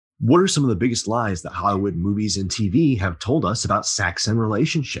What are some of the biggest lies that Hollywood movies and TV have told us about sex and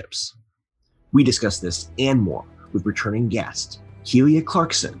relationships? We discuss this and more with returning guest, Keelia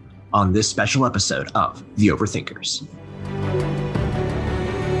Clarkson, on this special episode of The Overthinkers.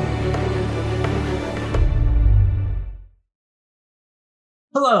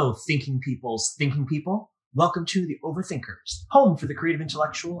 Hello, thinking people's thinking people. Welcome to The Overthinkers, home for the creative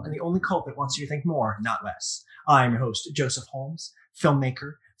intellectual and the only cult that wants you to think more, not less. I'm your host, Joseph Holmes,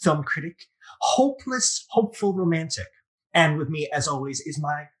 filmmaker, film critic, hopeless, hopeful romantic. And with me, as always, is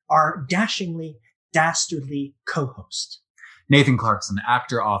our dashingly, dastardly co-host, Nathan Clarkson,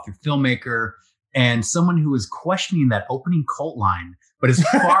 actor, author, filmmaker, and someone who is questioning that opening cult line, but is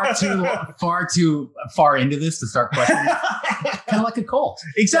far too far into this to start questioning. Kind of like a cult.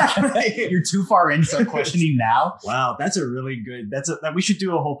 Exactly. You're too far in to start questioning now. Wow, that's a really good. We should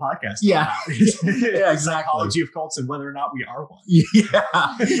do a whole podcast. Yeah, yeah, exactly. Psychology of cults and whether or not we are one. Yeah.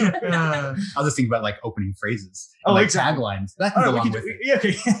 I was just thinking about like opening phrases, exactly. Taglines. That can go along with it. Yeah, okay.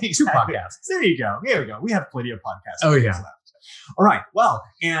 Exactly. 2 podcasts. There you go. Here we go. We have plenty of podcasts. Oh yeah. Left. All right. Well,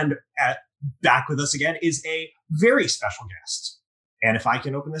 and back with us again is a very special guest. And if I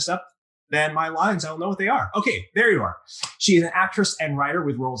can open this up, then my lines, I'll know what they are. Okay, there you are. She is an actress and writer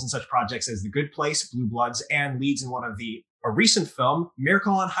with roles in such projects as The Good Place, Blue Bloods, and leads in a recent film,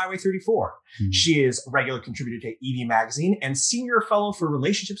 Miracle on Highway 34. She is a regular contributor to EV Magazine and senior fellow for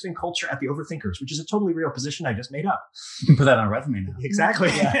relationships and culture at The Overthinkers, which is a totally real position I just made up. You can put that on a resume now. Exactly.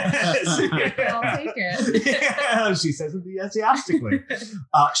 I'll take it. Yeah, she says it enthusiastically.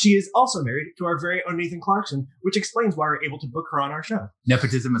 She is also married to our very own Nathan Clarkson, which explains why we're able to book her on our show.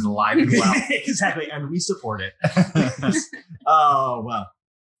 Nepotism is alive and well. Exactly, and we support it. Oh, well.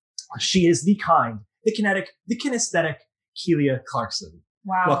 She is the kind, the kinetic, the kinesthetic Keelia Clarkson.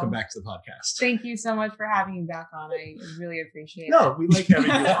 Wow. Welcome back to the podcast. Thank you so much for having me back on. I really appreciate it. No, we like having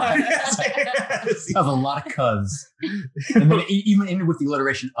you on. That was a lot of cuz. And then even ended with the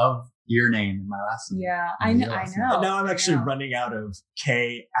alliteration of your name in my last name. Yeah, I know. And now I'm actually running out of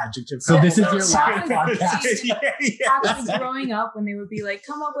K adjectives. So this is your last podcast. Yeah. Actually, growing up, when they would be like,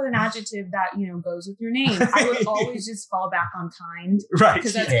 come up with an adjective that, goes with your name, I would always just fall back on kind. Right.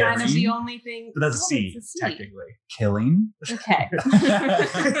 Because that's kind of the only thing. But that's a C, technically. Killing. Okay.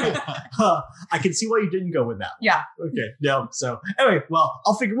 I can see why you didn't go with that. Yeah. Okay. No. So anyway, well,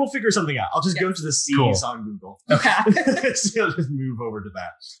 we'll figure something out. I'll just go to the C's on Google. Okay. So I'll just move over to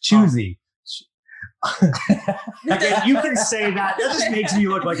that. Choosy. You can say that. That just makes me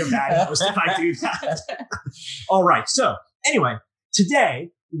look like a bad host if I do that. All right. So anyway, today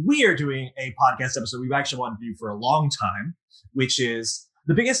we are doing a podcast episode we've actually wanted to do for a long time, which is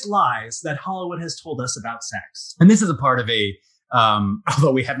the biggest lies that Hollywood has told us about sex. And this is a part of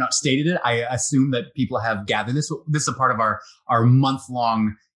although we have not stated it, I assume that people have gathered this. This is a part of our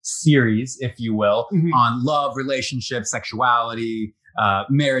month-long series, if you will, on love, relationships, sexuality,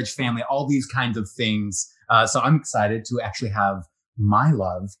 marriage, family, all these kinds of things. So I'm excited to actually have my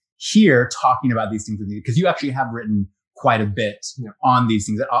love here talking about these things with you, because you actually have written quite a bit on these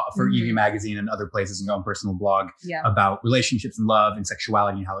things for EV Magazine and other places, and your own personal blog about relationships and love and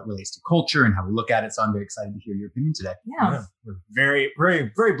sexuality and how it relates to culture and how we look at it. So I'm very excited to hear your opinion today. Yeah. We're very,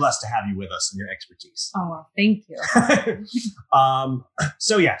 very, very blessed to have you with us and your expertise. Oh, well, thank you.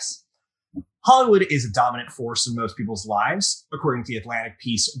 So yes, Hollywood is a dominant force in most people's lives. According to the Atlantic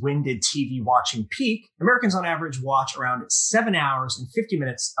piece, When Did TV Watching Peak? Americans on average watch around 7 hours and 50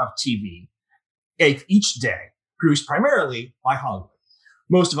 minutes of TV each day, produced primarily by Hollywood.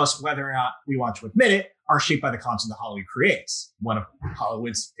 Most of us, whether or not we want to admit it, are shaped by the content that Hollywood creates. One of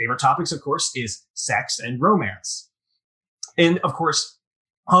Hollywood's favorite topics, of course, is sex and romance. And of course,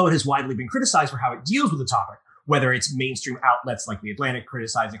 Hollywood has widely been criticized for how it deals with the topic, whether it's mainstream outlets like The Atlantic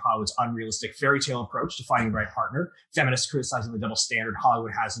criticizing Hollywood's unrealistic fairy tale approach to finding the right partner, feminists criticizing the double standard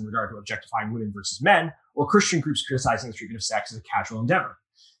Hollywood has in regard to objectifying women versus men, or Christian groups criticizing the treatment of sex as a casual endeavor.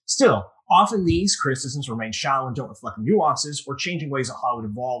 Still, often these criticisms remain shallow and don't reflect nuances or changing ways that Hollywood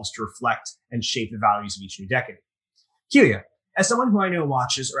evolves to reflect and shape the values of each new decade. Keelia, as someone who I know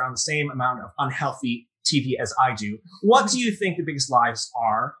watches around the same amount of unhealthy TV as I do, what do you think the biggest lies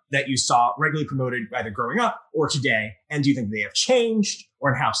are that you saw regularly promoted either growing up or today? And do you think they have changed,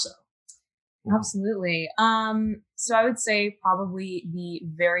 or and how so? Absolutely. So I would say probably the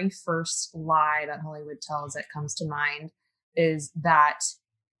very first lie that Hollywood tells that comes to mind is that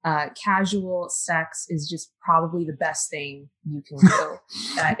casual sex is just probably the best thing you can do.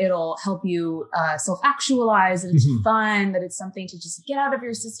 That it'll help you self-actualize, that it's fun, that it's something to just get out of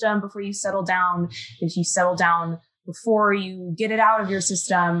your system before you settle down. If you settle down before you get it out of your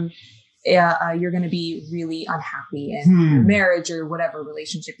system, you're going to be really unhappy in your marriage or whatever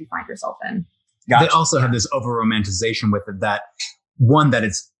relationship you find yourself in. Gotcha. They also have this over romanticization with it that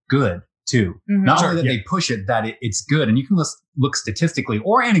it's good too. Mm-hmm. Not only that they push it, that it's good. And you can look statistically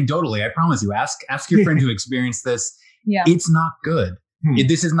or anecdotally. I promise you, ask your friend who experienced this. Yeah. It's not good.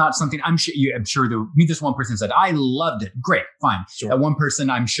 This is not something I'm sure this one person said, I loved it. Great, fine. Sure. That one person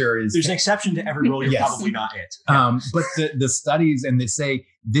I'm sure is. There's an exception to every rule. You're probably not it. Yeah. But the studies, and they say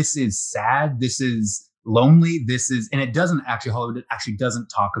this is sad. This is lonely. And it doesn't actually, Hollywood actually doesn't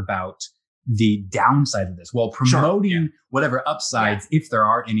talk about the downside of this while promoting whatever upsides, if there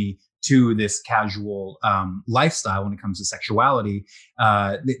are any, to this casual lifestyle when it comes to sexuality.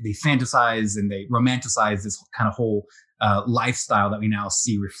 They fantasize and they romanticize this kind of whole lifestyle that we now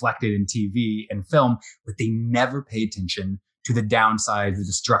see reflected in TV and film, but they never pay attention to the downsides, the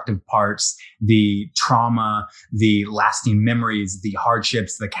destructive parts, the trauma, the lasting memories, the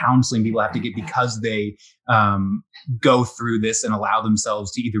hardships, the counseling people have to get because they go through this and allow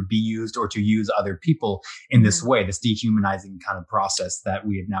themselves to either be used or to use other people in this way, this dehumanizing kind of process that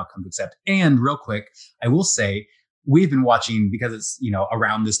we have now come to accept. And real quick, I will say, we've been watching, because it's,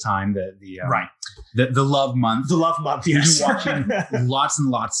 around this time, the love month. The love month, yes. We've been watching lots and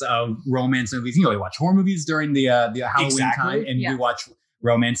lots of romance movies. We watch horror movies during the Halloween time, and we watch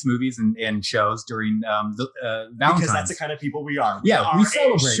romance movies and shows during Valentine's. Because that's the kind of people we are. Yeah, we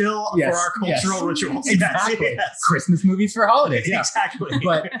celebrate. Chill for our cultural rituals. Exactly. Yes. Christmas movies for holidays. Yeah. Exactly.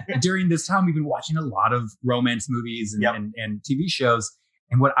 But during this time, we've been watching a lot of romance movies and TV shows.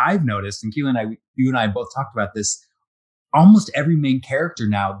 And what I've noticed, and Keelia you and I both talked about this, almost every main character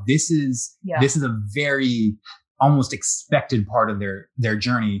now, this is a very almost expected part of their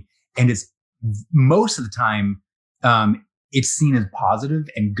journey. And it's most of the time, it's seen as positive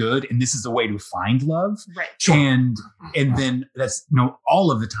and good. And this is a way to find love. Right. And then that's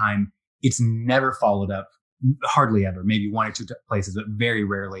all of the time, it's never followed up. Hardly ever, maybe one or two places, but very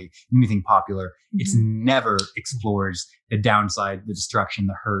rarely anything popular. Mm-hmm. It's never explores the downside, the destruction,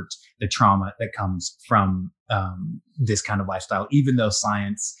 the hurt, the trauma that comes from this kind of lifestyle, even though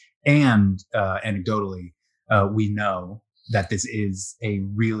science and anecdotally, we know that this is a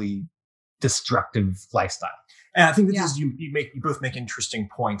really destructive lifestyle. And I think that you both make interesting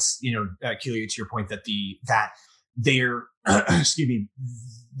points, Keelia, to your point that they're, excuse me,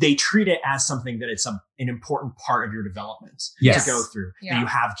 they treat it as something that it's an important part of your development to go through. That you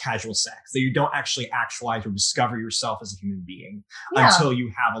have casual sex, that you don't actually actualize or discover yourself as a human being until you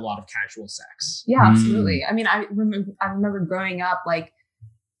have a lot of casual sex. Yeah, absolutely. I mean, I remember growing up, like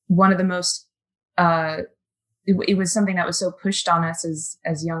one of the most, it was something that was so pushed on us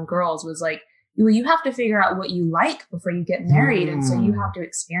as young girls was like, well, you have to figure out what you like before you get married. And so you have to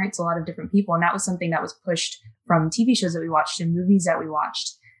experience a lot of different people. And that was something that was pushed from TV shows that we watched and movies that we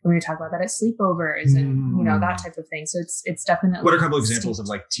watched. And we would talk about that at sleepovers and, that type of thing. So it's definitely. What are a couple examples of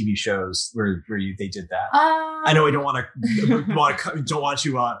like TV shows where they did that? I know we don't want to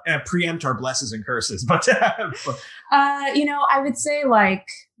preempt our blesses and curses, but I would say like,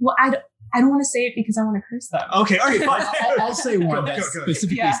 well, I don't want to say it because I want to curse them. Okay, all right, fine. I'll say one that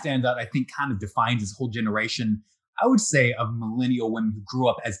specifically stands out, I think kind of defines this whole generation. I would say of millennial women who grew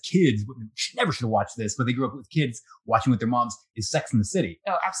up as kids, never should have watched this, but they grew up with kids watching with their moms, is Sex and the City.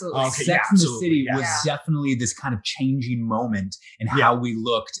 Oh, absolutely. Okay, Sex and the City was definitely this kind of changing moment in how we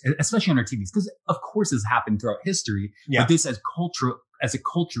looked, especially on our TVs, because of course this happened throughout history, but this as a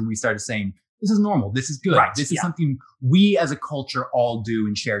culture, we started saying, this is normal. This is good. Right. This is something we as a culture all do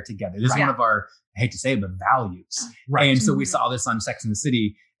and share together. This is one of our, I hate to say it, but values. Right. And so we saw this on Sex and the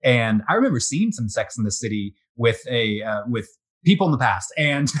City. And I remember seeing some Sex and the City with people in the past.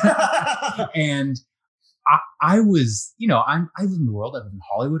 And and I was, I live in the world. I live in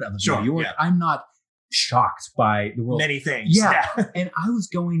Hollywood. I live in New York. Yeah. I'm not shocked by the world. Many things. Yeah. And I was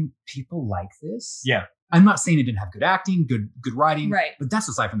going, people like this? Yeah. I'm not saying it didn't have good acting, good writing. Right. But that's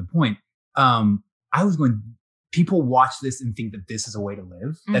aside from the point. I was going, people watch this and think that this is a way to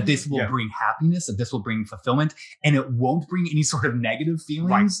live, that this will bring happiness, that this will bring fulfillment, and it won't bring any sort of negative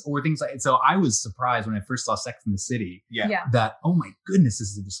feelings or things like that. So I was surprised when I first saw Sex and the City that, oh my goodness, this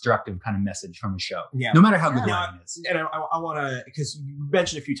is a destructive kind of message from a show. Yeah. No matter how good the writing is. And I want to, because you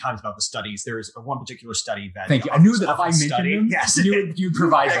mentioned a few times about the studies, there's one particular study that. Thank you. I knew that if I mentioned them, you'd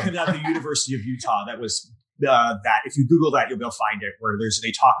provide them. That comes out of the University of Utah. That was that if you Google that, you'll be able to find it, where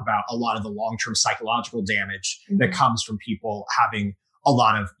they talk about a lot of the long-term psychological damage that comes from people having a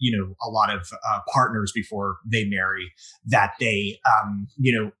lot of partners before they marry, that they,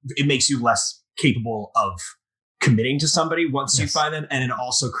 it makes you less capable of committing to somebody once you find them. And it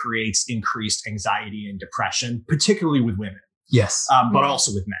also creates increased anxiety and depression, particularly with women. Yes. But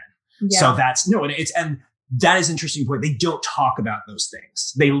also with men. Yeah. So that's and that is an interesting point. They don't talk about those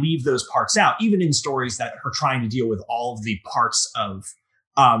things. They leave those parts out, even in stories that are trying to deal with all of the parts of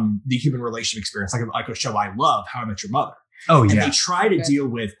the human relationship experience, like a show I love, How I Met Your Mother. Oh, and yeah. they try to deal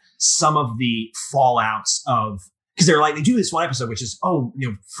with some of the fallouts of, because they do this one episode, which is,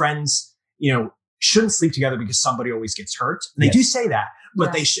 friends, shouldn't sleep together because somebody always gets hurt. And they do say that,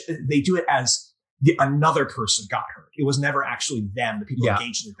 but they do it as another person got hurt. It was never actually them, the people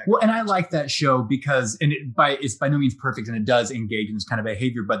engaged in it. Well, and I like that show because, it's by no means perfect, and it does engage in this kind of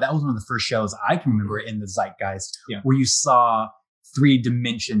behavior, but that was one of the first shows I can remember in the zeitgeist where you saw 3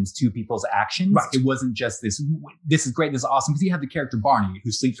 dimensions to people's actions. Right. It wasn't just this is great, this is awesome, because you have the character Barney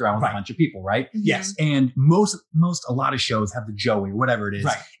who sleeps around with a bunch of people, right? Yes. And a lot of shows have the Joey or whatever it is.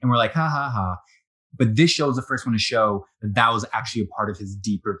 Right. And we're like, ha ha ha. But this show is the first one to show that was actually a part of his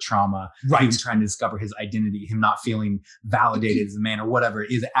deeper trauma. Right. Him trying to discover his identity, him not feeling validated as a man or whatever it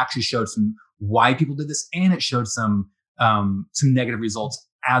is. It actually showed some why people did this, and it showed some negative results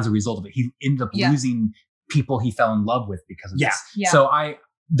as a result of it. He ended up losing people he fell in love with because of this. Yeah. So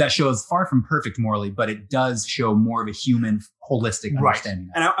that show is far from perfect morally, but it does show more of a human, holistic understanding.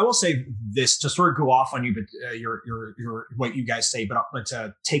 And I will say this to sort of go off on you, but your what you guys say, but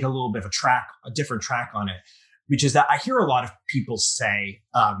to take a little bit of a different track on it, which is that I hear a lot of people say,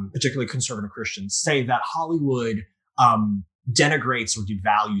 particularly conservative Christians, say that Hollywood denigrates or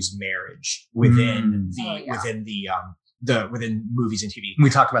devalues marriage within within movies and TV.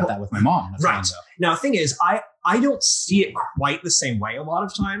 We talked about that with my mom. That's right. Now, the thing is, I don't see it quite the same way a lot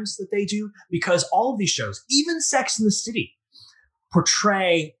of times that they do, because all of these shows, even Sex and the City,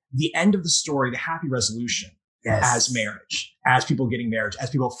 portray the end of the story, the happy resolution, as marriage, as people getting marriage, as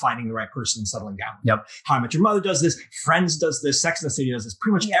people finding the right person and settling down. Yep. How I Met Your Mother does this, Friends does this, Sex and the City does this,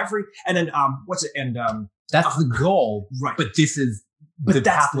 pretty much every, and then that's the goal, right? But this is the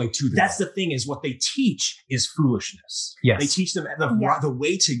pathway to that. That's the thing, is what they teach is foolishness. Yes. They teach them the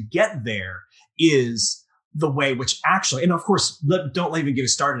way to get there is the way, which actually, and of course, don't even get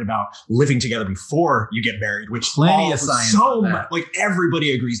started about living together before you get married, which plenty of science. So much, like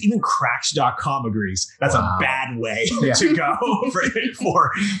everybody agrees, even cracks.com agrees that's a bad way to go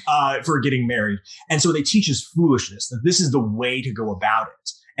for getting married. And so they teach us foolishness, that this is the way to go about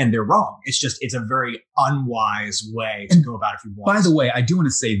it. And they're wrong. It's a very unwise way to go about it if you want. By the way, I do want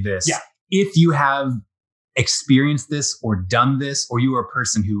to say this. Yeah. If you have experienced this or done this, or you are a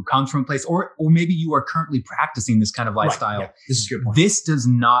person who comes from a place, or maybe you are currently practicing this kind of lifestyle. Right. Yeah. This is a good point. This does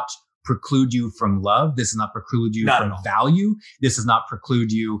not preclude you from love. This does not preclude you from value. This does not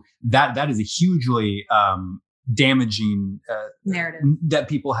preclude you. That is a hugely damaging narrative that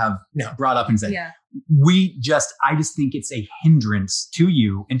people have brought up and said. Yeah. I just think it's a hindrance to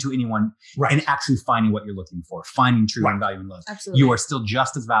you and to anyone in actually finding what you're looking for, finding true and value in love. Absolutely. You are still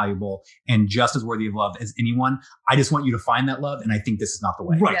just as valuable and just as worthy of love as anyone. I just want you to find that love. And I think this is not the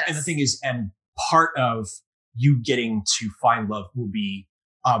way. Right. Yes. And the thing is, and part of you getting to find love will be,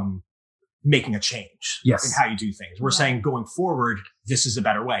 making a change in how you do things. We're saying going forward, this is a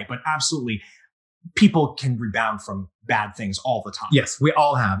better way, but absolutely people can rebound from bad things all the time. Yes, we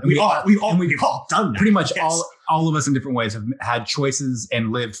all have. And we've all done that. Pretty much all of us in different ways have had choices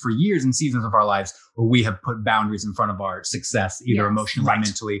and lived for years and seasons of our lives where we have put boundaries in front of our success, either emotionally or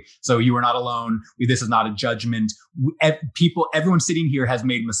mentally. So you are not alone. This is not a judgment. Everyone sitting here has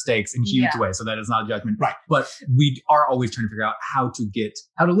made mistakes in huge ways. So that is not a judgment. Right. But we are always trying to figure out how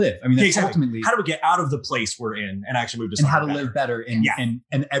to live. I mean, that's ultimately how do we get out of the place we're in and actually move to something and how to live better. And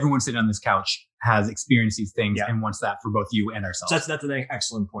everyone sitting on this couch has experienced these things and wants that for both you and ourselves. So that's an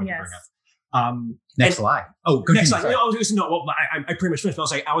excellent point to bring up. Next slide. Oh, next slide. I pretty much finished.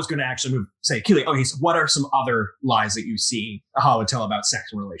 But I was going to actually say, Keelia, okay, so what are some other lies that you see Hollywood tell about sex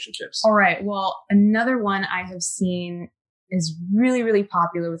and relationships? All right. Well, another one I have seen is really, really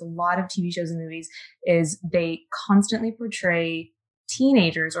popular with a lot of TV shows and movies is they constantly portray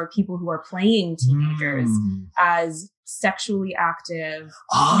teenagers or people who are playing teenagers as sexually active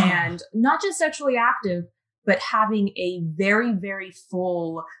and not just sexually active, but having a very, very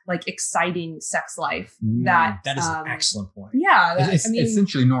full, like exciting sex life. That is an excellent point. Yeah. It's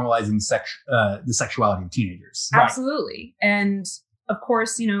essentially normalizing the sexuality of teenagers. Absolutely. Right. And of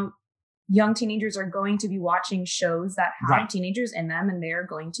course, young teenagers are going to be watching shows that have teenagers in them, and they're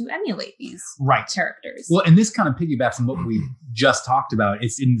going to emulate these characters. Well, and this kind of piggybacks on what we just talked about.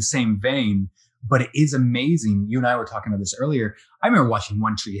 It's in the same vein, but it is amazing. You and I were talking about this earlier. I remember watching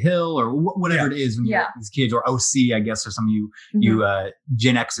One Tree Hill or whatever it is when you were these kids, or OC, I guess, or some of you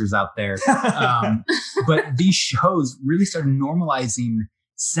Gen Xers out there. But these shows really started normalizing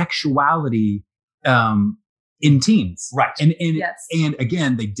sexuality in teens. Right. And Yes. and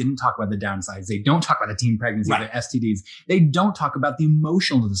again, they didn't talk about the downsides. They don't talk about the teen pregnancy, Right. the STDs. They don't talk about the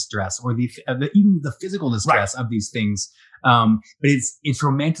emotional distress or even the physical distress of these things. But it's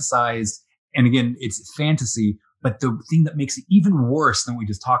romanticized, and again, it's fantasy. But the thing that makes it even worse than what we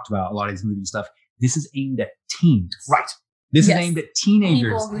just talked about, a lot of these movies and stuff, this is aimed at teens. Right. This Yes. is aimed at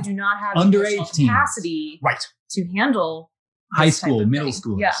teenagers, People who do not have under the emotional 18. capacity Right. to handle high this type school, of middle thing.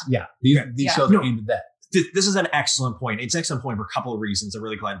 schoolers. Yeah. These Yeah. shows are aimed at that. This is an excellent point. It's an excellent point for a couple of reasons. I'm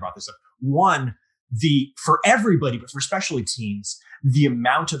really glad you brought this up. One, for everybody, but for especially teens, the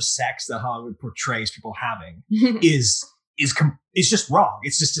amount of sex that Hollywood portrays people having is just wrong.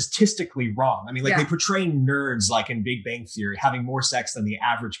 It's just statistically wrong. I mean, like they portray nerds like in Big Bang Theory having more sex than the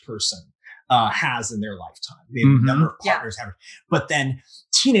average person has in their lifetime. The number of partners have. But then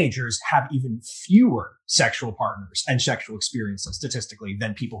teenagers have even fewer sexual partners and sexual experiences statistically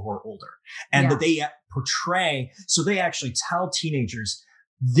than people who are older. And that they portray, so they actually tell teenagers,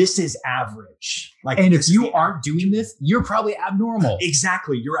 this is average. Like, and if you aren't doing this, you're probably abnormal.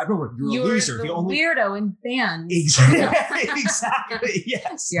 Exactly. You're abnormal. You're a loser. The only weirdo in bands. Exactly.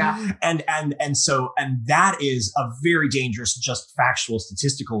 Yes. Yeah. And that is a very dangerous, just factual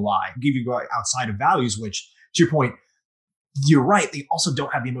statistical lie. Even go outside of values, which, to your point, you're right. They also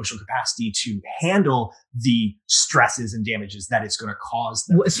don't have the emotional capacity to handle the stresses and damages that it's going to cause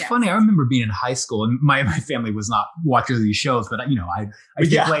them. Well, it's funny. I remember being in high school, and my family was not watching these shows, but I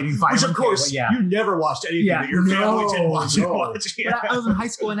stipulated in which of course you never watched anything that your family didn't watch. But I was in high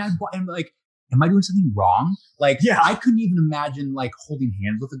school, and I'm like, am I doing something wrong? Like, I couldn't even imagine like holding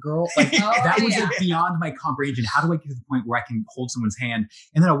hands with a girl. Like that was like, beyond my comprehension. How do I get to the point where I can hold someone's hand?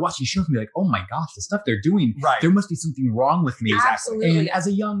 And then I watch these shows and be like, oh my gosh, the stuff they're doing, there must be something wrong with me. Absolutely. And as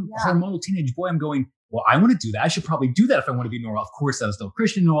a young hormonal teenage boy, I'm going, well, I want to do that. I should probably do that if I want to be normal. Of course, I was still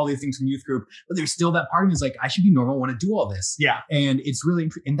Christian and all these things from youth group, but there's still that part of me is like, I should be normal. I want to do all this. Yeah. And it's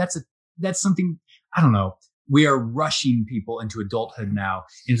really, and that's something, I don't know. We are rushing people into adulthood now.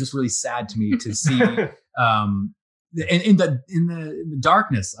 And it's just really sad to me to see in the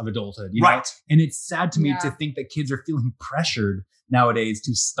darkness of adulthood, you know? And it's sad to me to think that kids are feeling pressured nowadays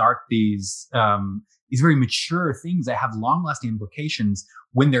to start these very mature things that have long lasting implications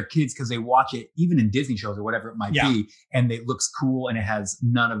when they're kids, because they watch it even in Disney shows or whatever it might be, and it looks cool and it has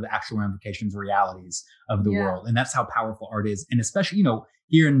none of the actual ramifications or realities of the world. And that's how powerful art is. And especially, you know,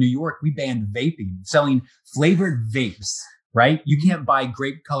 here in New York, we banned vaping, selling flavored vapes, right? You can't buy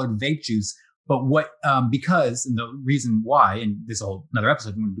grape colored vape juice. But because, and the reason why, and this is a whole another episode,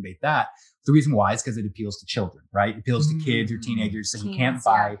 if you want to debate that, the reason why is because it appeals to children, right? It appeals to kids or teenagers, so you can't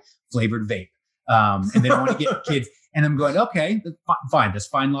buy flavored vape. And they don't want to get kids. And I'm going, okay, fine, that's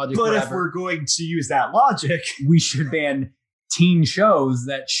fine logic. But whatever. if we're going to use that logic, we should ban teen shows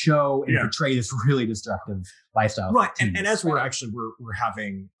that show and portray this really destructive lifestyle. Right. And as we're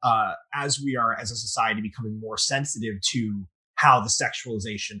having, as we are as a society becoming more sensitive to how the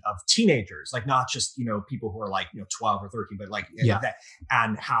sexualization of teenagers, like not just, you know, people who are like, you know, 12 or 13, but like that,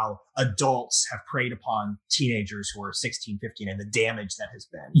 and how adults have preyed upon teenagers who are 16, 15 and the damage that has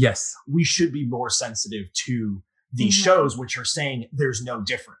been. Yes. We should be more sensitive to these shows, which are saying there's no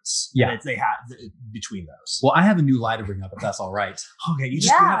difference that they have between those. Well, I have a new lie to bring up, if that's all right. Okay. You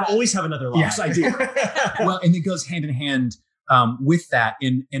just always have another lie. Yes, I do. Well, and it goes hand in hand with that.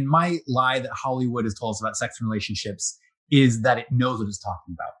 And my lie that Hollywood has told us about sex and relationships is that it knows what it's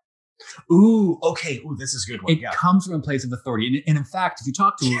talking about. Ooh, okay. Ooh, this is a good one. It comes from a place of authority. And in fact, if you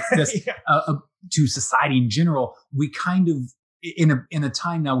talk to this, to society in general, we kind of, in a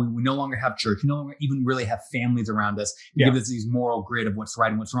time now, we no longer have church. We no longer even really have families around us to give us these moral grid of what's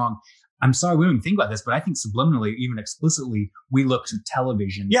right and what's wrong. I'm sorry, we don't even think about this, but I think subliminally, even explicitly, we look to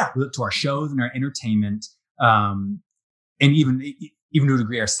television. Yeah. We look to our shows and our entertainment, and even to a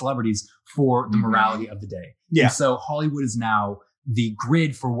degree, our celebrities for the morality of the day. Yeah. And so Hollywood is now the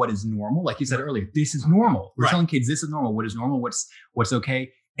grid for what is normal. Like you said earlier, this is normal. We're telling kids this is normal. What is normal? What's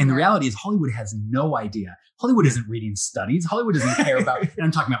okay? And the reality is Hollywood has no idea. Hollywood isn't reading studies. Hollywood doesn't care about, and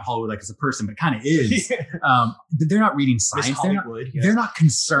I'm talking about Hollywood like as a person, but kind of is. They're not reading science. They're not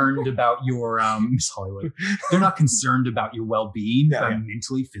concerned about your, Miss Hollywood. They're not concerned about your well-being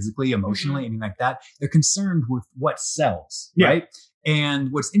mentally, physically, emotionally, anything like that. They're concerned with what sells, right?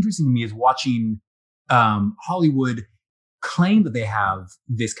 And what's interesting to me is watching Hollywood claim that they have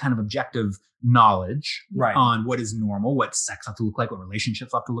this kind of objective knowledge on what is normal, what sex ought to look like, what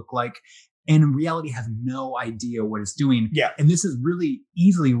relationships ought to look like, and in reality have no idea what it's doing. Yeah. And this is really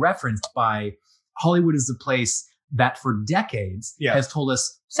easily referenced by Hollywood is the place that for decades has told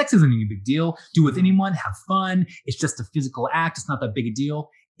us sex isn't any big deal. Do with anyone, have fun. It's just a physical act. It's not that big a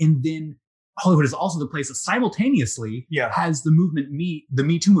deal. And then Hollywood is also the place that simultaneously Yeah. has the movement, the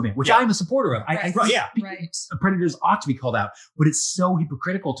Me Too movement, which Yeah. I'm a supporter of. I Right, think yeah. Right. predators ought to be called out, but it's so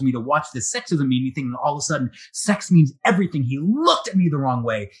hypocritical to me to watch this. Sex doesn't mean anything, and all of a sudden, sex means everything. He looked at me the wrong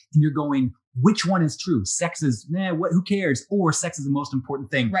way, and you're going, which one is true? Sex is, who cares? Or sex is the most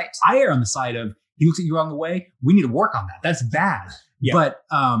important thing. Right. I err on the side of, he looks at you wrong way. We need to work on that. That's bad. Yeah. But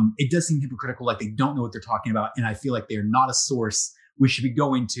it does seem hypocritical, like they don't know what they're talking about. And I feel like they're not a source we should be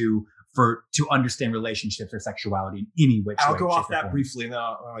going to understand relationships or sexuality in any which way. I'll go off that briefly, and then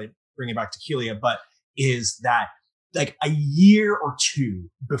I'll bring it back to Keelia. But is that like a year or two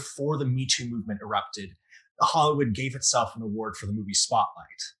before the Me Too movement erupted, Hollywood gave itself an award for the movie Spotlight,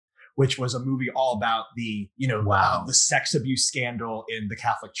 which was a movie all about the the sex abuse scandal in the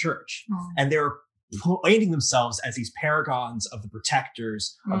Catholic Church, and they're painting themselves as these paragons of the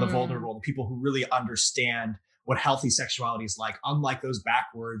protectors of the vulnerable, the people who really understand what healthy sexuality is like, unlike those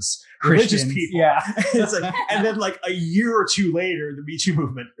backwards religious people. Yeah. It's like, and then like a year or two later, the Me Too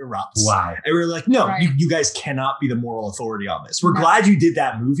movement erupts. Wow. And we're like, no, Right. you guys cannot be the moral authority on this. We're No. glad you did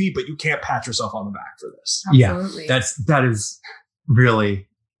that movie, but you can't pat yourself on the back for this. Absolutely. Yeah, that is really,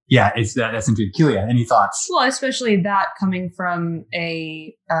 that's interesting. Keelia, any thoughts? Well, especially that coming from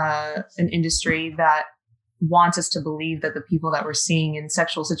an industry that wants us to believe that the people that we're seeing in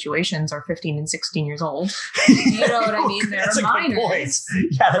sexual situations are 15 and 16 years old. You know what I mean? They're That's a minors. good point.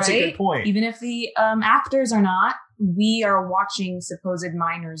 Yeah, that's a right? good point. Even if the actors are not, we are watching supposed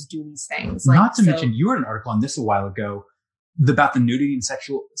minors do these things. Not to mention, you wrote an article on this a while ago about the nudity and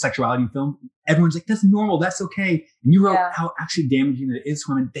sexuality in film. Everyone's like, that's normal, that's okay. And you wrote how actually damaging it is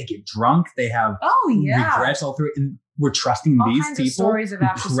to women. They get drunk, they have regrets all through it. And we're trusting all these kinds of people stories of who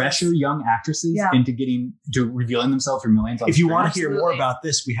actresses. pressure young actresses into revealing themselves for millions. If you want to Absolutely. hear more about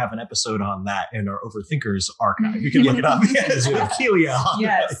this, we have an episode on that in our Overthinkers archive. You can look it up. Yes, with Keelia.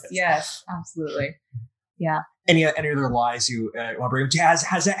 Yes, absolutely. Yeah. Any other lies you want to bring up?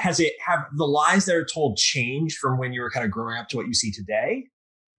 Have the lies that are told changed from when you were kind of growing up to what you see today?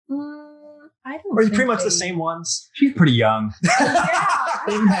 I don't. Or are they think pretty much they- the same ones? She's pretty young. Yeah.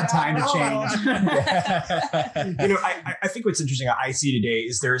 They haven't had time to change. I think what's interesting I see today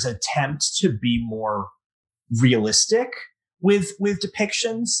is there's an attempt to be more realistic with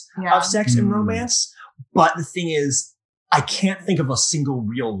depictions of sex and romance. But the thing is, I can't think of a single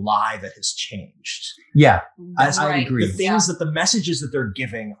real lie that has changed. Yeah, That's I right. agree. The things that the messages that they're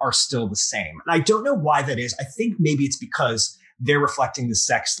giving are still the same. And I don't know why that is. I think maybe it's because they're reflecting the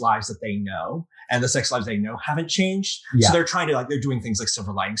sex lives that they know, and the sex lives they know haven't changed. Yeah. So they're trying to they're doing things like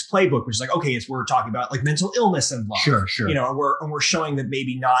Silver Linings Playbook, which is like, okay, we're talking about like mental illness and love. Sure. And we're showing that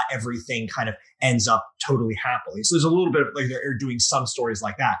maybe not everything kind of ends up totally happily. So there's a little bit of like they're doing some stories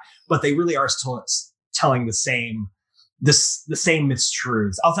like that, but they really are still telling the same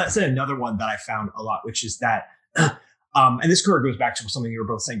mistruths. I'll say another one that I found a lot, which is that, and this goes back to something you were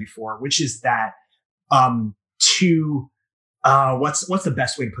both saying before, which is that what's the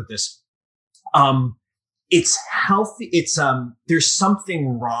best way to put this? It's healthy. It's there's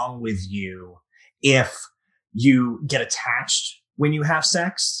something wrong with you if you get attached when you have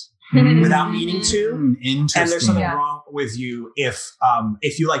sex without meaning to. Interesting. And there's something wrong with you if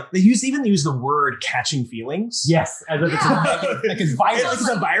you they use the word catching feelings. Yes, as if it's like it's virus. Like it's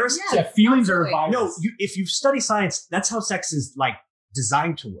a virus. Yeah, feelings are a virus. No, if you study science, that's how sex is like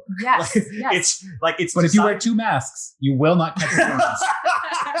designed to work. Yes, Like, yes. It's. But if you wear two masks, you will not catch storms.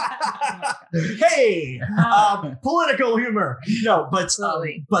 Hey, political humor. No, but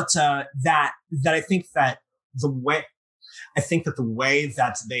Absolutely. that I think that the way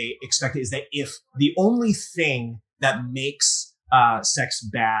that they expect it is that if the only thing that makes sex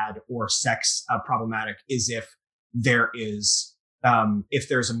bad or sex problematic is if there's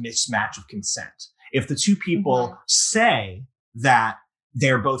a mismatch of consent. If the two people say that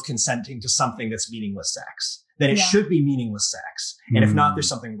they're both consenting to something that's meaningless sex, then it should be meaningless sex. And if not, there's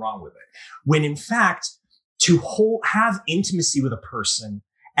something wrong with it. When in fact, to have intimacy with a person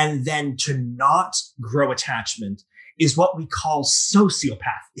and then to not grow attachment is what we call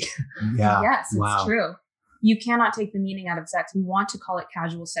sociopathy. Yeah. Yes, it's Wow. true. You cannot take the meaning out of sex. We want to call it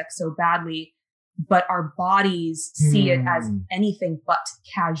casual sex so badly, but our bodies see it as anything but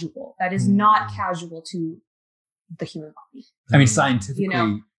casual. That is not casual to the human body. I mean, scientifically, You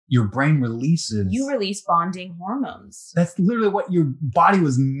know, your brain releases. you release bonding hormones. That's literally what your body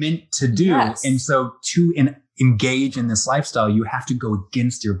was meant to do. Yes. And so to engage in this lifestyle, you have to go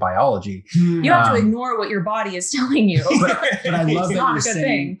against your biology. You have to ignore what your body is telling you. But I love It's that not you're a good saying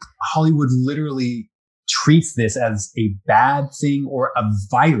thing. Hollywood literally treats this as a bad thing or a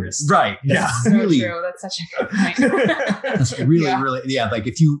virus. Right. Yeah. So true. That's such a good point. That's really, like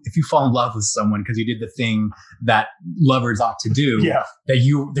if you fall in love with someone because you did the thing that lovers ought to do,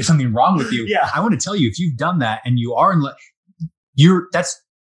 that there's something wrong with you. Yeah. I want to tell you, if you've done that and you are in love, you're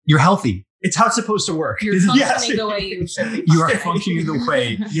healthy. It's how it's supposed to work. You're functioning the way you should be. You are functioning the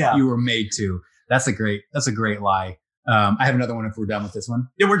way Yeah. you were made to. That's a great lie. I have another one if we're done with this one.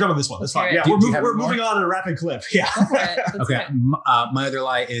 Yeah, we're done with this one. That's fine. Yeah, we're moving on at a rapid clip. Yeah. Okay. My other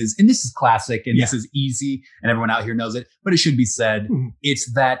lie is, and this is classic and this is easy and everyone out here knows it, but it should be said.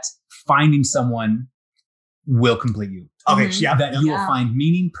 It's that finding someone will complete you. Okay. Yeah. That you will find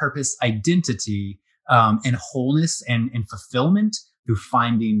meaning, purpose, identity, and wholeness and fulfillment through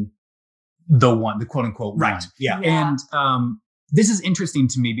finding the one, the quote unquote right. one. Yeah. And this is interesting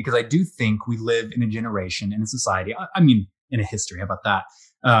to me because I do think we live in a generation, in a society, I mean, in a history, how about that?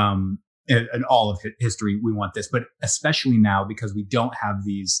 In all of history, we want this, but especially now because we don't have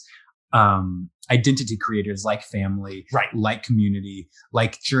these identity creators like family, like community,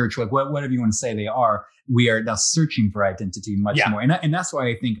 like church, like whatever you want to say they are. We are now searching for identity much more. And that's why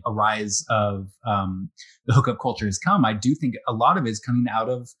I think a rise of the hookup culture has come. I do think a lot of it is coming out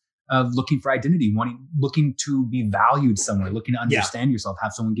of looking for identity, looking to be valued somewhere, looking to understand yourself,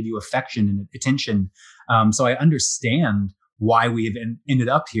 have someone give you affection and attention. So I understand why we have ended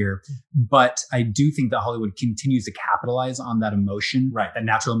up here, but I do think that Hollywood continues to capitalize on that emotion, that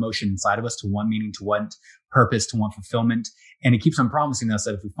natural emotion inside of us to want meaning, to want purpose, to want fulfillment. And it keeps on promising us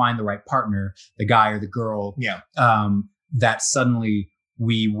that if we find the right partner, the guy or the girl, that suddenly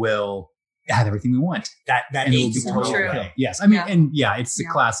we will have everything we want. That and it will be totally okay. Yes. I mean, and it's a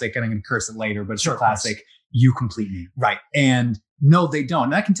classic, and I'm going to curse it later, but it's a classic. You complete me. Right. And no, they don't.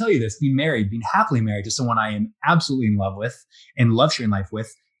 And I can tell you this, being happily married to someone I am absolutely in love with and love sharing life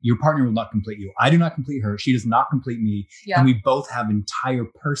with, your partner will not complete you. I do not complete her. She does not complete me. Yeah. And we both have entire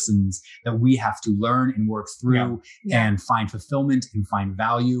persons that we have to learn and work through and find fulfillment and find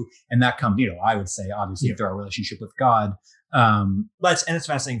value. And that comes, I would say, obviously, through our relationship with God. And it's a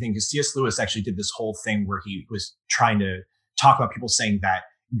fascinating thing because C.S. Lewis actually did this whole thing where he was trying to talk about people saying that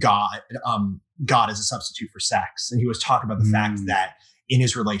God is a substitute for sex. And he was talking about the fact that in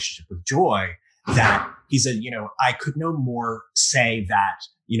his relationship with Joy, that he said, I could no more say that,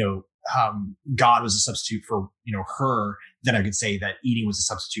 God was a substitute for, her than I could say that eating was a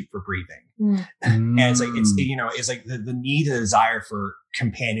substitute for breathing. And it's like, it's like the need and desire for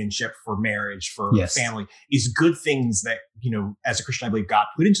companionship, for marriage, for family is good things that, as a Christian, I believe God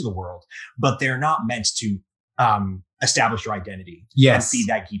put into the world, but they're not meant to, establish your identity and feed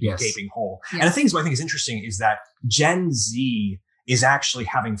that gaping hole. And the things what I think is interesting is that Gen Z is actually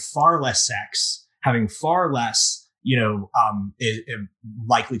having far less sex, having far less,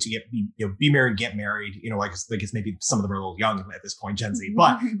 likely to be married, get married. I guess maybe some of them are a little young at this point, Gen Z,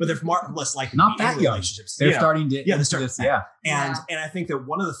 but they're far less likely not to be that in young. Relationships. They're starting to And I think that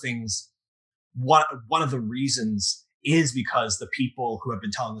one of the things, one of the reasons is because the people who have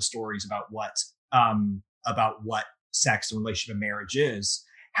been telling the stories about what sex and relationship and marriage is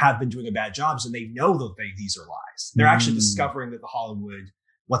have been doing a bad job, and they know that these are lies. They're actually discovering that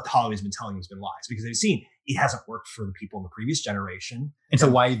what the Hollywood's been telling them has been lies because they've seen it hasn't worked for the people in the previous generation. And so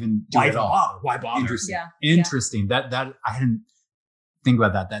why even do it all? Why bother? Interesting. That I didn't think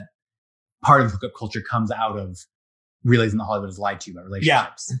about that. That part of hookup culture comes out of realizing that Hollywood has lied to you about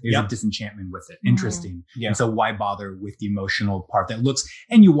relationships. There's a disenchantment with it. Interesting. And so why bother with the emotional part that looks,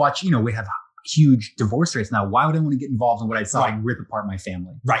 and you watch, we have huge divorce rates now. Why would I want to get involved in what I saw and rip apart my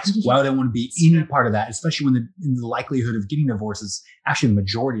family? Right. Why would I want to be any part of that, especially when the likelihood of getting divorced is actually the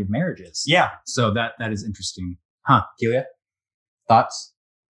majority of marriages? Yeah. So that is interesting. Huh, Keelia? Thoughts?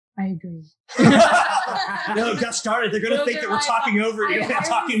 I agree. No, got started. They're going to think that we're talking over you and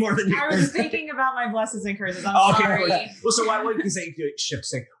talking more than you. I was thinking about my blessings and curses. I'm sorry. Well, so why would you say, shift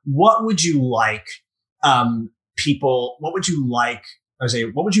saying, what would you like what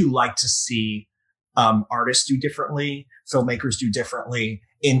would you like to see artists do differently, filmmakers do differently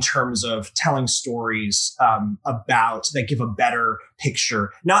in terms of telling stories about that give a better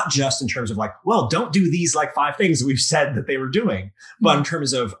picture, not just in terms of don't do these 5 things that we've said that they were doing, but in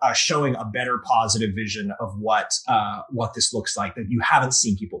terms of showing a better positive vision of what this looks like that you haven't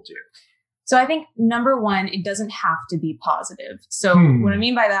seen people do. So I think number one, it doesn't have to be positive. So what I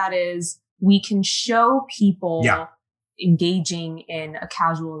mean by that is we can show people engaging in a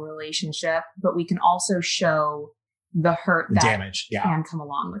casual relationship, but we can also show the hurt that damage can come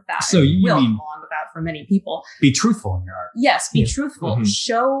along with that. So you will mean come along with that for many people. Be truthful in your art. Yes, be truthful.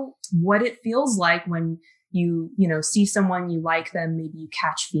 Show what it feels like when see someone, you like them, maybe you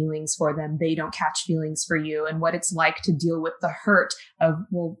catch feelings for them, they don't catch feelings for you, and what it's like to deal with the hurt of,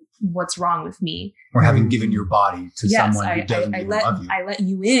 well, what's wrong with me? Or having given your body to someone who doesn't even love you. I let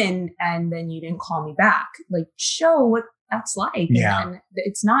you in and then you didn't call me back. Like, show what that's like. Yeah. And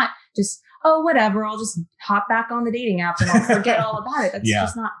it's not just, oh, whatever, I'll just hop back on the dating app and I'll forget all about it. That's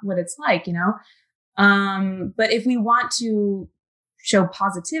just not what it's like, But if we want to show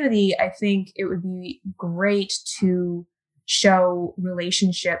positivity, I think it would be great to show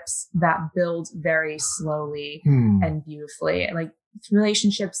relationships that build very slowly and beautifully. Like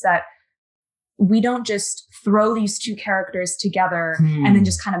relationships that we don't just throw these two characters together and then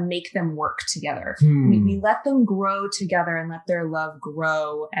just kind of make them work together. We let them grow together and let their love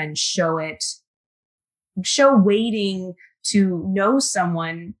grow and show waiting to know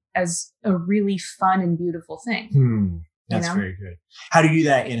someone as a really fun and beautiful thing. That's very good. How do you do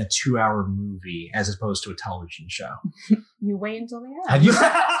that in a 2-hour movie as opposed to a television show? You wait until the end.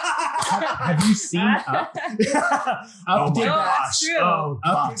 Have you seen Up? Up did that.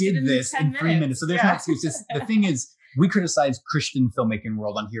 Up did this in 3 minutes. So there's not excuse. The thing is, we criticize Christian filmmaking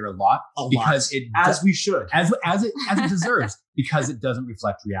world on here a lot because it we should as it deserves because it doesn't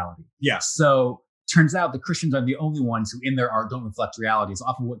reflect reality. Yeah. So turns out the Christians are the only ones who in their art don't reflect reality. So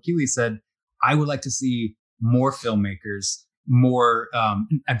off of what Keelia said, I would like to see more filmmakers, more,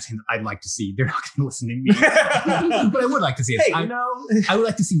 I'm saying I'd like to see, they're not going to listen to me, but I would like to see it. Hey, I would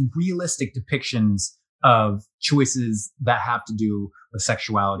like to see realistic depictions of choices that have to do with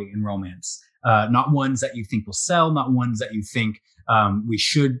sexuality and romance. Not ones that you think will sell, not ones that you think we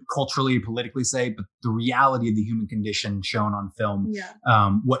should culturally, politically say, but the reality of the human condition shown on film,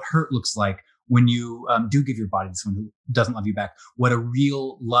 what hurt looks like when you do give your body to someone who doesn't love you back, what a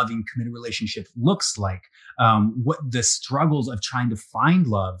real loving, committed relationship looks like, what the struggles of trying to find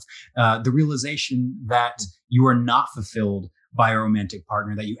love, the realization that you are not fulfilled by a romantic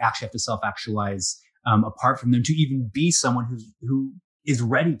partner, that you actually have to self-actualize apart from them to even be someone who is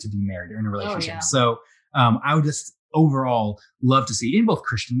ready to be married or in a relationship. So I would just overall love to see in both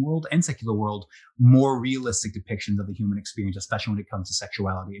Christian world and secular world more realistic depictions of the human experience, especially when it comes to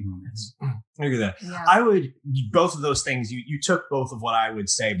sexuality and romance. I agree with that. Yeah. I would, both of those things, you took both of what I would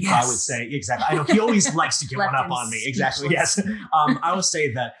say, but I would say, exactly. I know he always likes to get one up on me. Exactly. Yes. I would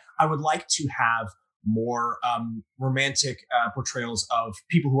say that I would like to have more romantic portrayals of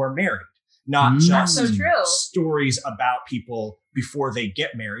people who are married. Not just stories about people before they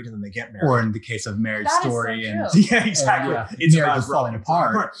get married and then they get married. Or in the case of Marriage Story. Yeah, exactly. It's about falling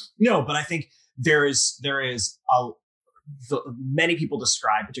apart. No, but I think there is many people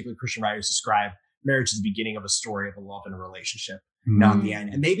describe, particularly Christian writers describe marriage as the beginning of a story of a love and a relationship, not the end.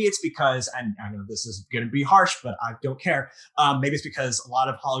 And maybe it's because, and I know this is going to be harsh, but I don't care. Maybe it's because a lot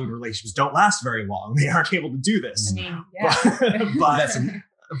of Hollywood relationships don't last very long. They aren't able to do this. I mean, but that's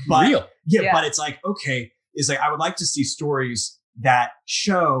real. Yeah, but it's like, okay, it's like I would like to see stories that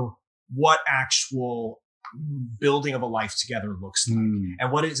show what actual building of a life together looks like.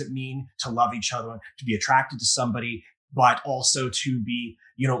 And what does it mean to love each other, to be attracted to somebody, but also to be,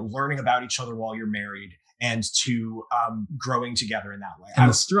 learning about each other while you're married and to growing together in that way. And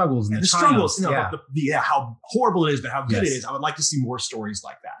the struggles and the struggles, how horrible it is, but how good it is. I would like to see more stories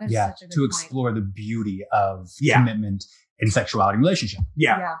like that. That's to explore the beauty of commitment in sexuality and relationship.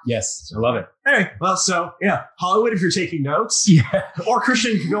 Yeah. Yes. I love it. Anyway, well, so Hollywood, if you're taking notes. Yeah. Or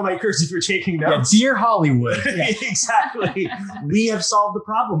Christian filmmakers, if you're taking notes. Yeah, dear Hollywood. Exactly. We have solved the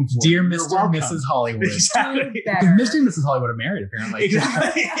problem for dear you. Mr. and Mrs. Hollywood. Exactly. Mr. and Mrs. Hollywood are married, apparently.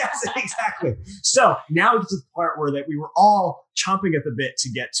 Exactly. Yes, exactly. So now we get to the part where that we were all chomping at the bit to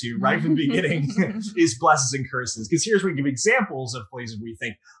get to right from the beginning is blessings and curses. Because here's where we give examples of places we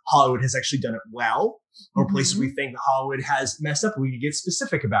think Hollywood has actually done it well, or places we think that Hollywood has messed up. We can get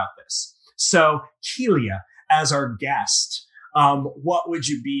specific about this. So Keelia, as our guest, what would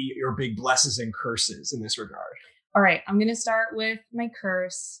you be your big blessings and curses in this regard? All right, I'm going to start with my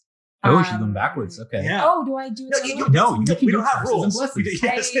curse. Oh, she's going backwards. Okay. Yeah. Oh, do I do it? No, we don't have rules.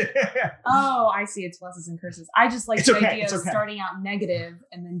 Yes. I see. It's blessings and curses. I just like the idea of starting out negative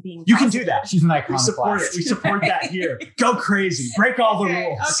and then being You positive. can do that. She's an icon. We support it. We support that here. Go crazy. Break all the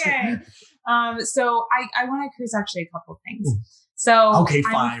rules. Okay. So I want to curse actually a couple of things. So okay,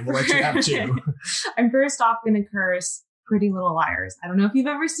 fine. We'll let you have two. I'm first off going to curse Pretty Little Liars. I don't know if you've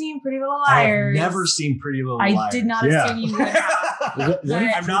ever seen Pretty Little Liars. I have never seen Pretty Little Liars. I did not assume you would have.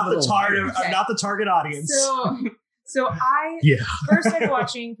 I'm not the target audience. So I first started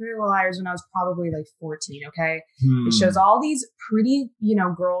watching Pretty Little Liars when I was probably like 14. Okay, it shows all these pretty,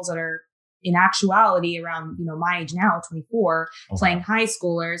 girls that are in actuality around, my age now, 24, playing high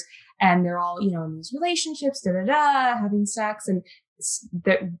schoolers, and they're all, in these relationships, having sex. And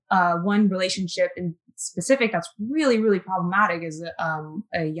one relationship in specific that's really, really problematic is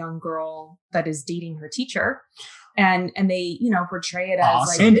a young girl that is dating her teacher. And they, portray it as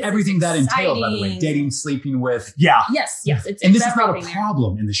like, and everything that entails, by the way, dating, sleeping with. Yeah. Yes. And this is not a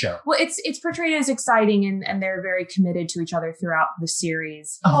problem in the show. Well, it's portrayed as exciting, and they're very committed to each other throughout the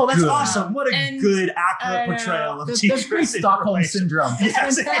series. Oh, that's awesome. What a good, accurate portrayal of teachers. That's great Stockholm syndrome.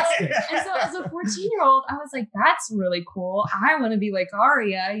 It's fantastic. And so as a 14-year-old, I was like, that's really cool. I want to be like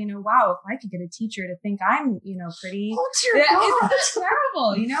Arya, wow, if I could get a teacher to think I'm, pretty. Oh, dear God. It's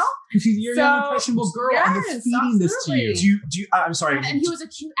terrible, Because you're a young, impressionable girl, and they're feeding this to you. Do you I'm sorry. And he was a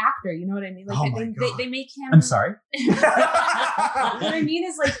cute actor, you know what I mean? Like they make him. I'm sorry. What I mean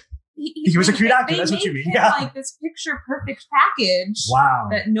is like he was a cute actor. That's what you mean. Yeah, like this picture perfect package. Wow.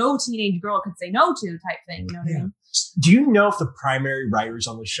 That no teenage girl could say no to, type thing. You know what I mean? Do you know if the primary writers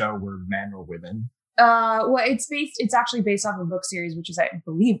on the show were men or women? Well, it's actually based off a book series, which is, I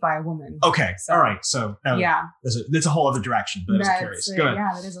believe, by a woman. Okay. So, all right. So yeah, that's a whole other direction, but I was curious. Go ahead. Yeah,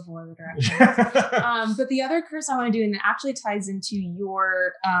 that is a whole other direction. But the other curse I want to do, and it actually ties into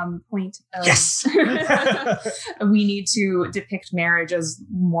your point of yes, we need to depict marriage as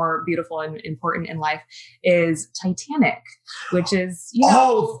more beautiful and important in life, is Titanic, which is,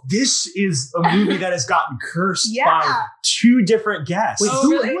 this is a movie that has gotten cursed by 2 different guests. Wait,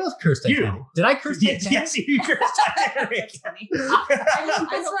 who else cursed Titanic? You. Did I curse Titanic? Yes, you cursed Titanic. That's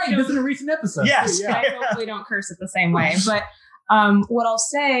right. This is a recent episode. Yes. Yeah. I hopefully don't curse it the same way. But what I'll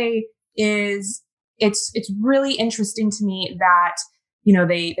say is it's really interesting to me that,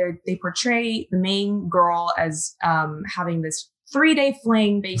 they portray the main girl as having this 3-day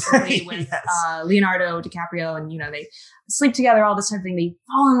fling basically with Leonardo DiCaprio, and they sleep together, all this type of thing. They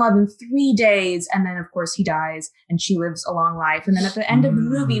fall in love in 3 days, and then of course he dies and she lives a long life. And then at the end of the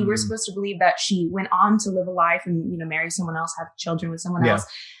movie, we're supposed to believe that she went on to live a life and marry someone else, have children with someone else.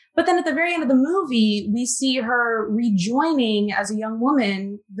 But then at the very end of the movie, we see her rejoining as a young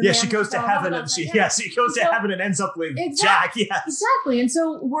woman. She goes to heaven, and she goes to heaven and ends up with Jack. Yes, exactly. And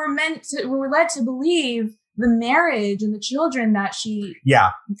so we're led to believe the marriage and the children that she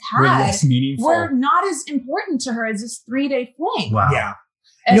had were less meaningful, were not as important to her as this 3-day fling. Wow. Yeah.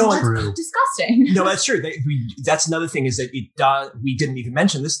 And that's disgusting. No, that's true. That's another thing, is that it does. We didn't even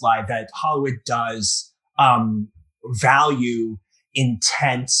mention this slide, that Hollywood does value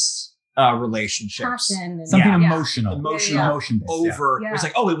intense relationships, passion, something emotional, emotion over. It was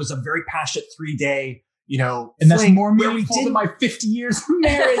like, it was a very passionate 3-day. And that's more meaningful than my 50 years of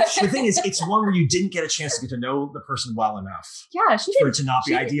marriage. The thing is, it's one where you didn't get a chance to get to know the person well enough. Yeah, for it to not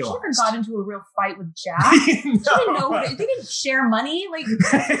be ideal. She never got into a real fight with Jack. She didn't know. They didn't share money. Like,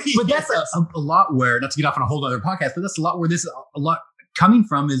 but that's a lot where, not to get off on a whole other podcast, but that's a lot where this a lot coming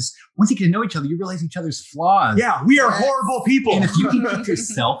from is, once you get to know each other, you realize each other's flaws. Yeah, we are horrible people. And if you can keep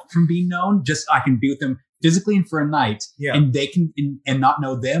yourself from being known, just I can be with them physically and for a night, and they can and not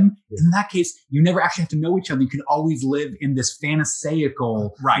know them. In that case, you never actually have to know each other. You can always live in this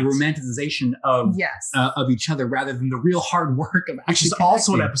pharisaical romanticization of each other, rather than the real hard work of actually. Which is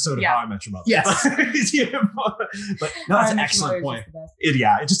also an episode of How I Met Your Mother. Yes, but no, that's an excellent point.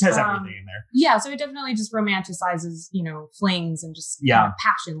 It just has everything in there. Yeah, so it definitely just romanticizes, flings and just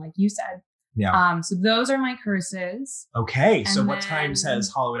passion, like you said. Yeah. So those are my curses. Okay. So what times has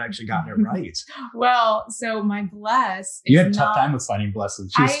Hollywood actually gotten it right? Well, so my bless. You had a tough time with finding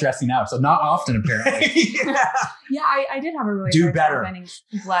blesses. She was stressing out. So not often, apparently. I did have a really hard time finding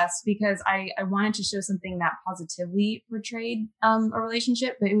bless, because I wanted to show something that positively portrayed a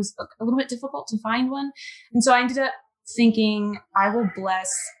relationship, but it was a little bit difficult to find one. And so I ended up thinking I will bless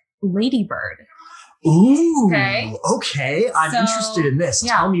Lady Bird. Ooh, okay. I'm interested in this.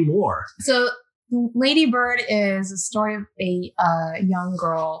 Tell me more. So Lady Bird is a story of a young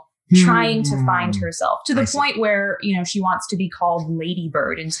girl trying to find herself, to the point where, she wants to be called Lady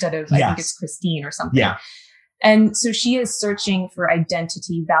Bird instead of, I think it's Christine or something. Yeah. And so she is searching for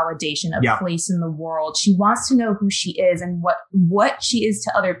identity, validation, a place in the world. She wants to know who she is and what she is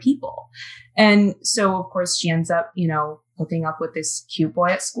to other people. And so, of course, she ends up, hooking up with this cute boy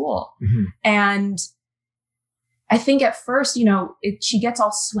at school. Mm-hmm. And I think at first, she gets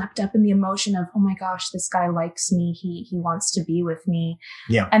all swept up in the emotion of, oh my gosh, this guy likes me. He wants to be with me.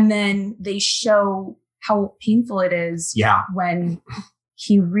 Yeah. And then they show how painful it is when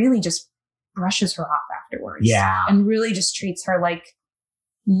he really just brushes her off afterwards. Yeah. And really just treats her like,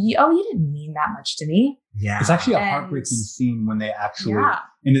 you didn't mean that much to me. Yeah. It's actually a heartbreaking scene when they actually,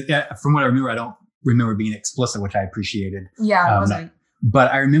 and from what I remember, I don't remember being explicit, which I appreciated. Yeah, it wasn't.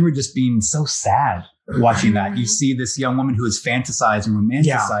 But I remember just being so sad watching that. You see this young woman who has fantasized and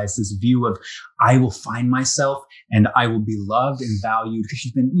romanticized this view of, I will find myself and I will be loved and valued because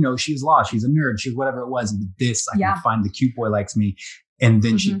she's been, she was lost. She's a nerd. She's whatever it was. But this, I can find the cute boy likes me. And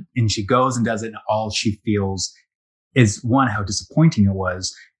then she goes and does it. And all she feels is, one, how disappointing it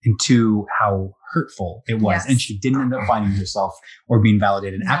was. And two, how hurtful it was. Yes. And she didn't end up finding herself or being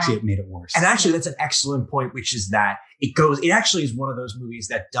validated. Actually, it made it worse. And actually, that's an excellent point, which is that it actually is one of those movies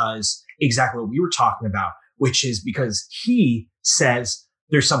that does exactly what we were talking about, which is because he says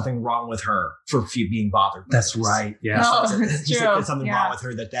there's something wrong with her for being bothered. That's right. Yeah. That's true. There's something wrong with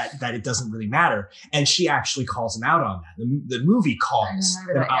her that it doesn't really matter. And she actually calls him out on that. The movie calls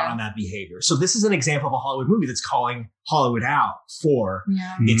them out on that behavior. So this is an example of a Hollywood movie that's calling Hollywood out for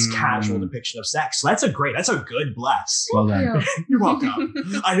its casual depiction of sex. So that's a good bless. Well done. You're welcome.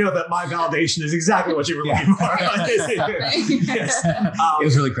 I know that my validation is exactly what you were looking for. Yes. It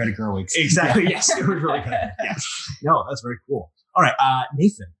was really Credit Girl Weeks. Exactly. Yes. It was really good. Yes. No, that's very cool. All right,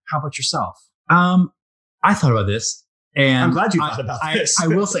 Nathan, how about yourself? I thought about this, and I'm glad you thought about this. I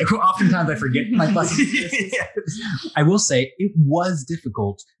will say, oftentimes I forget my blessings. I will say it was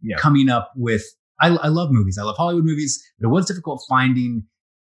difficult coming up with. I love movies. I love Hollywood movies, but it was difficult finding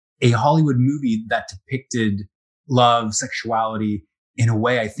a Hollywood movie that depicted love, sexuality in a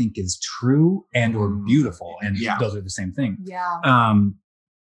way I think is true and or beautiful, and those are the same thing. Yeah.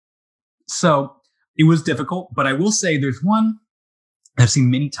 So it was difficult, but I will say there's one I've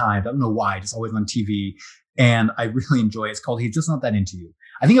seen many times. I don't know why. It's always on TV. And I really enjoy it. It's called He's Just Not That Into You.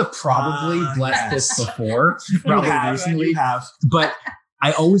 I think I've probably blessed this before. Probably recently. You have. But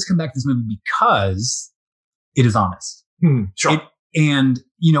I always come back to this movie because it is honest. Sure.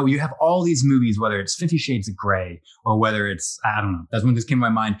 You have all these movies, whether it's 50 Shades of Grey or whether it's, I don't know, that's when this came to my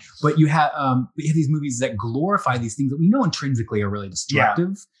mind. But you have these movies that glorify these things that we know intrinsically are really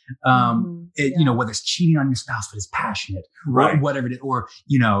destructive. Whether it's cheating on your spouse, but it's passionate, or whatever it is, or,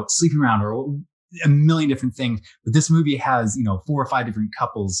 sleeping around, or a million different things. But this movie has, 4 or 5 different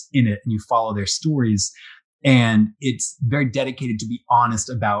couples in it, and you follow their stories. And it's very dedicated to be honest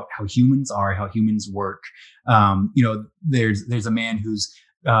about how humans are, how humans work. There's a man who's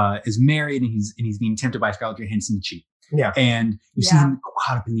is married and he's being tempted by Scarlett Johansson to cheat. Yeah. And you see him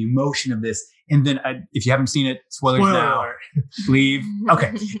caught up in the emotion of this. And then if you haven't seen it, spoilers now, leave.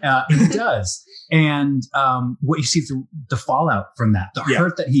 Okay. He does. And what you see is the fallout from that, the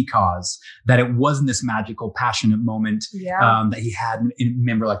hurt that he caused, that it wasn't this magical, passionate moment that he had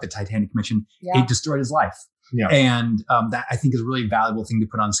remember like the Titanic mission. It destroyed his life. Yeah. And that I think is a really valuable thing to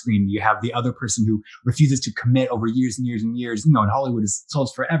put on screen. You have the other person who refuses to commit over years and years and years. In Hollywood is told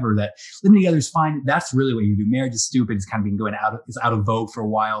us forever that living together is fine. That's really what you do. Marriage is stupid. It's kind of been it's out of vogue for a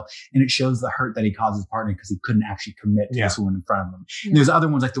while. And it shows the hurt that he caused his partner because he couldn't actually commit to this woman in front of him. And there's other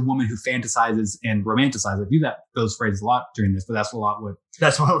ones like the woman who fantasizes and romanticizes. I do those phrases a lot during this, but that's what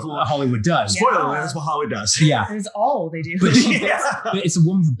Hollywood does. Spoiler alert, that's what Hollywood does. Yeah. That is all they do. But it's a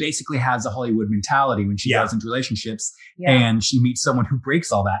woman who basically has a Hollywood mentality when she goes into relationships and she meets someone who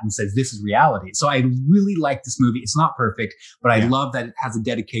breaks all that and says, this is reality. So I really like this movie. It's not perfect, but I love that it has a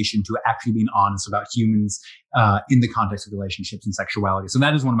dedication to actually being honest about humans in the context of relationships and sexuality. So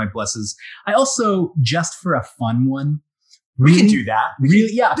that is one of my blesses. I also, just for a fun one, we can do that.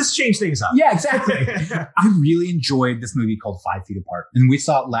 Just change things up. Yeah, exactly. I really enjoyed this movie called 5 Feet Apart. And we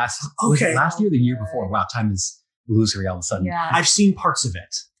saw it last year or the year before. Wow, time is illusory all of a sudden. Yeah. I've seen parts of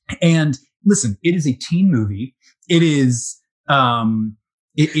it. And listen, it is a teen movie. It is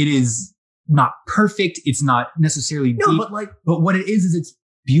it is not perfect. It's not necessarily deep. But what it is it's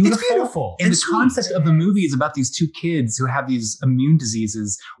beautiful. It's beautiful. And the concept of the movie is about these 2 kids who have these immune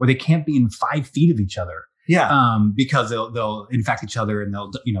diseases where they can't be in 5 feet of each other. Yeah. Because they'll infect each other and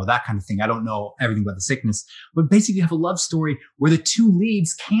they'll, that kind of thing. I don't know everything about the sickness, but basically you have a love story where the 2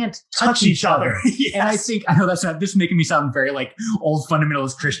 leads can't touch each other. Yes. And I know this is making me sound very like old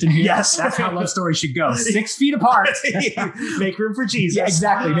fundamentalist Christian here. Yes. That's how love stories should go. 6 feet apart. Make room for Jesus. Yeah,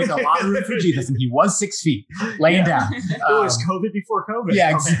 exactly. Make a lot of room for Jesus. And he was 6 feet laying down. It was COVID before COVID.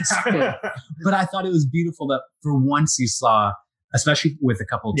 Yeah, exactly. But I thought it was beautiful that for once you saw, especially with a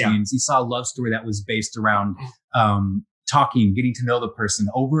couple of teens, you saw a love story that was based around talking, getting to know the person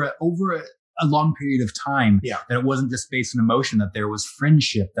over a long period of time. Yeah. That it wasn't just based on emotion, that there was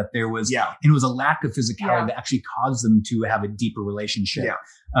friendship, that there was, and it was a lack of physicality that actually caused them to have a deeper relationship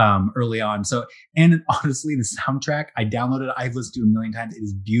early on. So, and honestly, the soundtrack, I downloaded it. I've listened to it a million times. It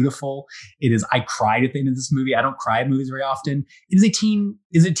is beautiful. I cried at the end of this movie. I don't cry at movies very often. It is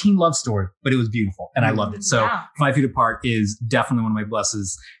a teen love story, but it was beautiful and I loved it. So 5 Feet Apart is definitely one of my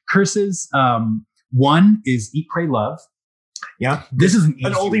blesses. Curses. One is Eat, Pray, Love. Yeah. This is an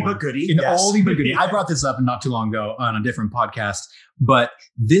oldie one. but goodie. An Yes. oldie but goodie. Yeah. I brought this up not too long ago on a different podcast, but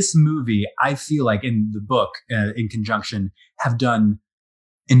this movie, I feel like in the book, in conjunction, have done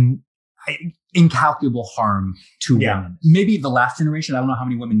incalculable harm to women. Maybe the last generation. I don't know how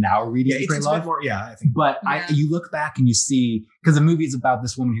many women now are reading Eat, Pray, Love. A bit more, I think. But you look back and you see, because the movie is about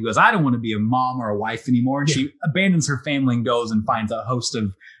this woman who goes, I don't want to be a mom or a wife anymore. And she abandons her family and goes and finds a host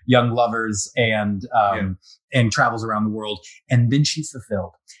of young lovers and travels around the world. And then she's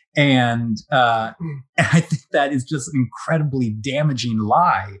fulfilled. And I think that is just an incredibly damaging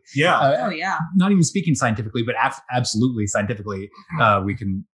lie. Yeah. Not even speaking scientifically, but absolutely scientifically,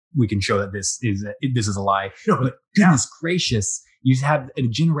 we can show that this is a lie. No, but goodness gracious, you have a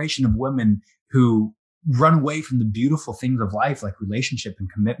generation of women who run away from the beautiful things of life, like relationship and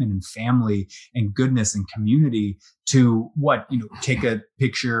commitment and family and goodness and community, to take a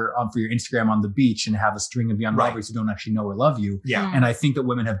picture for your Instagram on the beach and have a string of young lovers who don't actually know or love you. Yeah. And I think that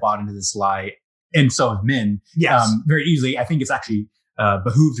women have bought into this lie, and so have men. Yes. Very easily. I think it's actually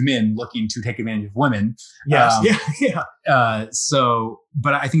behooved men looking to take advantage of women. Yes.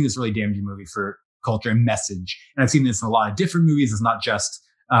 But I think it's a really damaging movie for culture and message. And I've seen this in a lot of different movies. It's not just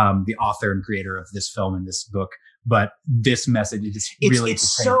the author and creator of this film and this book, but this message is really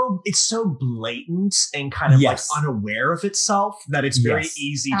it's so blatant and kind of like unaware of itself that it's very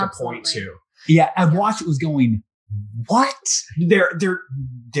easy to point to. Yeah, I watched it was going, what?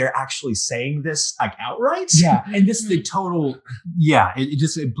 They're actually saying this like outright? Yeah, and this is the total. Yeah,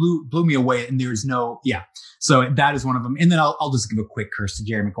 it blew me away, and there's no. Yeah, so that is one of them. And then I'll just give a quick curse to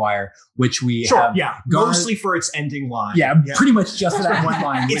Jerry Maguire, which we have. Yeah, mostly for its ending line. Yeah, pretty much just for that one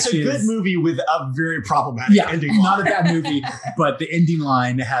line. It's a good movie with a very problematic ending line. Not a bad movie, but the ending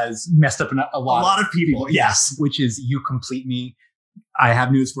line has messed up a lot of people. Yes, which is "You complete me." I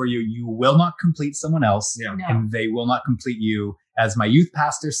have news for you. You will not complete someone else, and they will not complete you. As my youth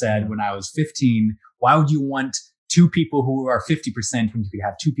pastor said when I was 15, why would you want two people who are 50% when you could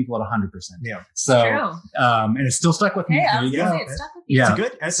have two people at 100%? Yeah. So, and it still stuck with me. Hey, there you go. It stuck with you. Yeah.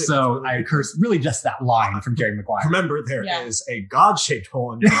 It's good. So I curse really just that line from Jerry Maguire. Remember, there is a God-shaped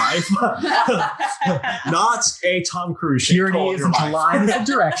hole in your life, not a Tom Cruise shaped hole in your life. Purity isn't a line, it's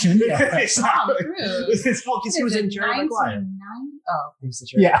a direction. Tom Cruise. It's because he was in Jerry Maguire.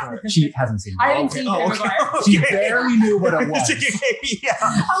 She hasn't seen it. I haven't seen Jerry Maguire. She barely knew what it was.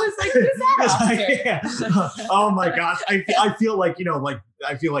 I was like, who's that? Oh my gosh. I feel like,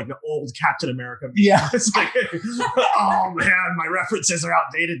 I feel like the old Captain America. Yeah. It's like, oh man, my references are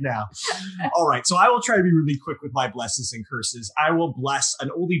outdated now. All right. So I will try to be really quick with my blessings and curses. I will bless an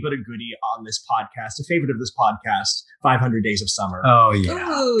oldie but a goodie on this podcast, a favorite of this podcast, 500 Days of Summer. Oh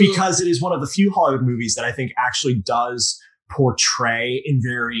yeah. Ooh. Because it is one of the few Hollywood movies that I think actually does portray in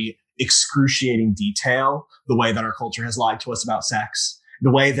very excruciating detail the way that our culture has lied to us about sex. The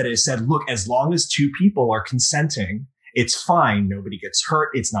way that it has said, look, as long as two people are consenting, it's fine. Nobody gets hurt.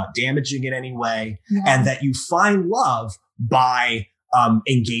 It's not damaging in any way. Yeah. And that you find love by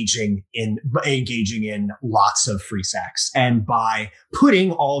engaging in lots of free sex and by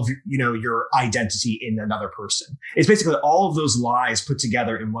putting all of your identity in another person. It's basically all of those lies put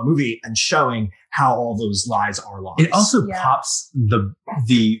together in one movie and showing how all those lies are lies. It also pops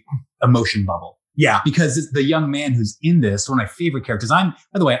the emotion bubble. Yeah. Because it's the young man who's in this, one of my favorite characters. By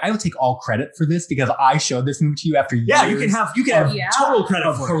the way, I will take all credit for this because I showed this movie to you after years. Yeah, you can have total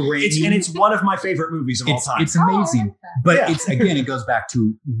credit for it. And it's one of my favorite movies of all time. It's amazing. But it goes back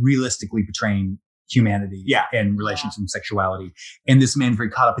to realistically portraying humanity and relationships and sexuality. And this man very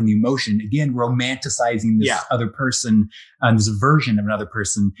caught up in the emotion, again, romanticizing this other person, this version of another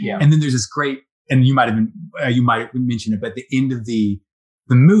person. Yeah. And then there's this great, and you might have mentioned it, but at the end of the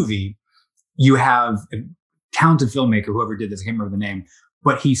movie, you have a talented filmmaker, whoever did this, I can't remember the name,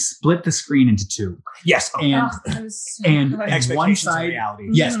 but he split the screen into two. Yes. And one side, reality.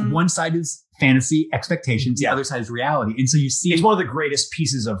 Yes, one side is fantasy expectations, the other side is reality. And so you see, it's one of the greatest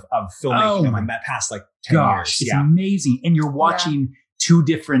pieces of filmmaking of the past 10 years. It's amazing. And you're watching two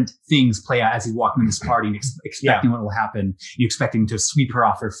different things play out as he's walking in this party and expecting what will happen. You're expecting to sweep her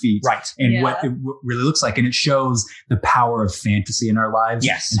off her feet. Right. And what it really looks like. And it shows the power of fantasy in our lives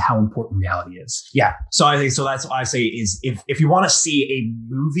and how important reality is. Yeah. So that's what I say is if you want to see a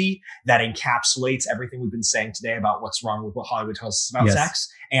movie that encapsulates everything we've been saying today about what's wrong with what Hollywood tells us about sex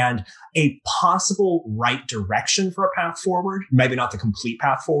and a possible right direction for a path forward, maybe not the complete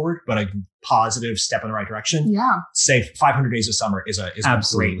path forward, but a positive step in the right direction. Yeah. Say 500 Days of Summer is a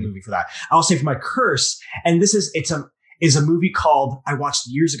great movie for that. I'll say for my curse, and it's is a movie I watched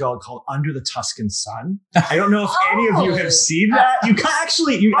years ago called Under the Tuscan Sun. I don't know if any of you have seen that. You can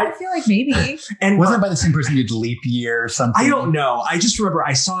actually, I feel like maybe. And wasn't it by the same person who did Leap Year or something? I don't know. I just remember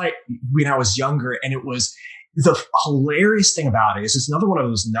I saw it when I was younger, and it was the hilarious thing about it is it's another one of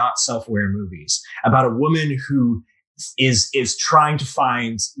those not self-aware movies about a woman who is trying to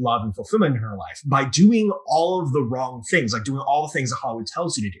find love and fulfillment in her life by doing all of the wrong things, like doing all the things that Hollywood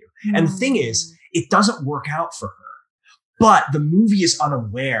tells you to do. And the thing is, it doesn't work out for her. But the movie is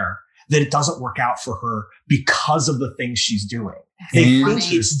unaware that it doesn't work out for her because of the things she's doing. They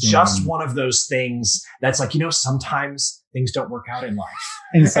think it's just one of those things that's like, sometimes things don't work out in life.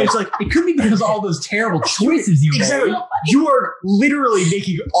 And it's like it could be because of all those terrible choices you made. You are literally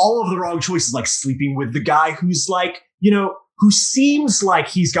making all of the wrong choices, like sleeping with the guy who's like, who seems like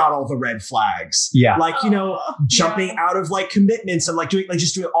he's got all the red flags. Yeah. Like, jumping out of like commitments and doing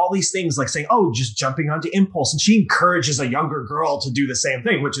all these things, like saying, oh, just jumping onto impulse. And she encourages a younger girl to do the same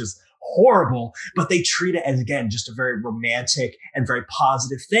thing, which is horrible. But they treat it as, again, just a very romantic and very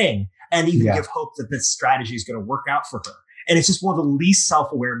positive thing. And even give hope that this strategy is going to work out for her. And it's just one of the least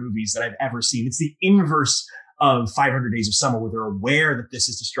self-aware movies that I've ever seen. It's the inverse of 500 Days of Summer, where they're aware that this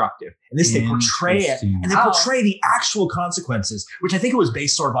is destructive. And this, they portray it, and they portray the actual consequences, which I think it was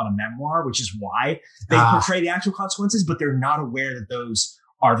based sort of on a memoir, which is why they portray the actual consequences, but they're not aware that those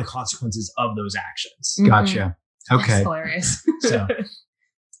are the consequences of those actions. Gotcha. Okay. That's hilarious.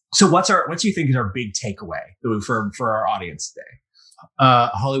 So what do you think is our big takeaway for our audience today?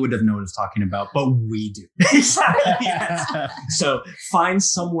 Hollywood doesn't know what it's talking about, but we do. Exactly. Yes. So find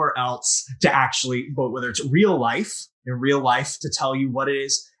somewhere else to actually, but whether it's real life, to tell you what it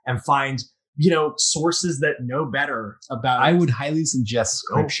is, and find, sources that know better about it. I would highly suggest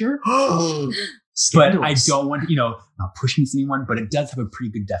scripture. But I don't want to, not pushing anyone, but it does have a pretty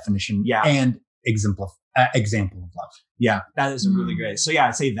good definition and example of love. Yeah, that is really great. So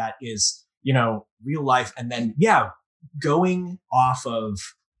I'd say that is, real life. And then, going off of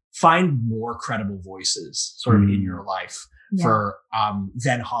find more credible voices sort of in your life for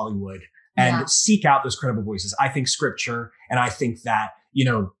than Hollywood, and seek out those credible voices. I think scripture, and I think that,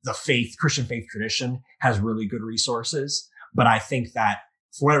 the Christian faith tradition has really good resources. But I think that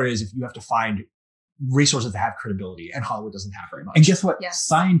for whatever it is, if you have to find resources that have credibility, and Hollywood doesn't have very much. And guess what?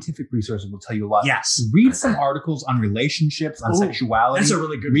 Scientific resources will tell you a lot. Yes. Read some articles on relationships, on sexuality. That's a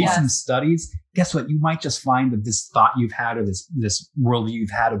really good Read one. some studies. Guess what? You might just find that this thought you've had, or this worldview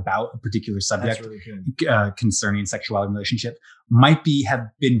you've had about a particular subject concerning sexuality and relationship might have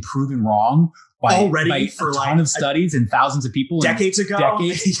been proven wrong by a ton of studies and thousands of people decades ago.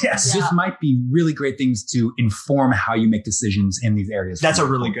 Yes. This might be really great things to inform how you make decisions in these areas. That's a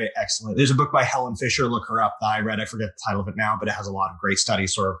really great, excellent. There's a book by Helen Fisher, look her up, that I read. I forget the title of it now, but it has a lot of great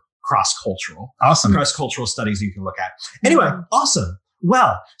studies, sort of cross-cultural studies you can look at. Anyway, awesome.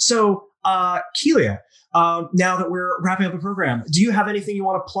 Well, so Keelia, now that we're wrapping up the program, do you have anything you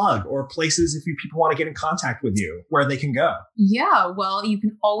want to plug, or places if people want to get in contact with you, where they can go? Yeah, well, you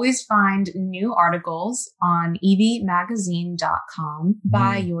can always find new articles on evmagazine.com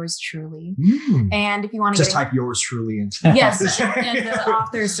by yours truly. And if you want to just type yours truly into yes, in the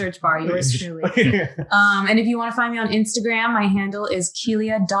author's search bar, yours truly. And if you want to find me on Instagram, my handle is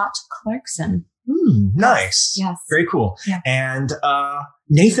Keelia.Clarkson. Nice. Yes. Very cool. Yeah. And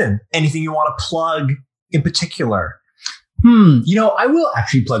Nathan, anything you want to plug in particular? I will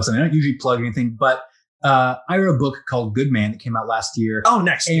actually plug something. I don't usually plug anything, but I wrote a book called Good Man that came out last year. Oh,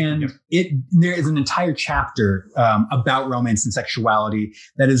 next. And there is an entire chapter about romance and sexuality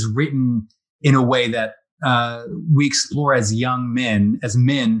that is written in a way that we explore as men,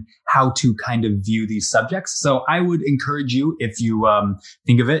 how to kind of view these subjects. So I would encourage you, if you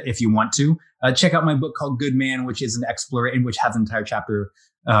think of it, if you want to, check out my book called Good Man, which is an exploration, which has an entire chapter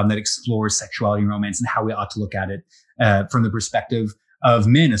that explores sexuality and romance and how we ought to look at it from the perspective of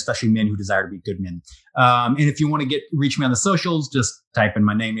men, especially men who desire to be good men. And if you want to reach me on the socials, just type in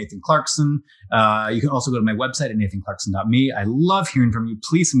my name, Nathan Clarkson. You can also go to my website at nathanclarkson.me. I love hearing from you.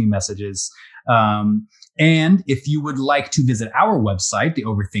 Please send me messages. And if you would like to visit our website, The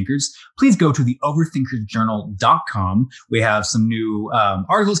Overthinkers, please go to theoverthinkersjournal.com. We have some new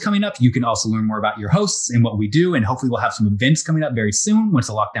articles coming up. You can also learn more about your hosts and what we do. And hopefully we'll have some events coming up very soon once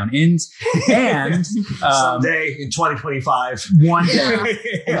the lockdown ends. And someday in 2025. One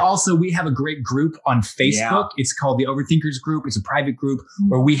day. And also we have a great group on Facebook. Yeah. It's called The Overthinkers Group. It's a private group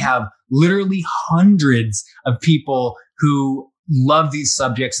where we have literally hundreds of people who love these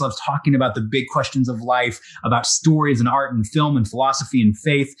subjects, love talking about the big questions of life, about stories and art and film and philosophy and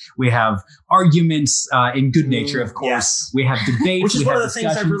faith. We have arguments in good nature, of course. Yes. We have debates. Which is one of the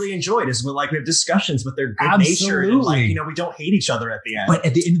things I really enjoyed is we have discussions, but they're good natured. And we don't hate each other at the end. But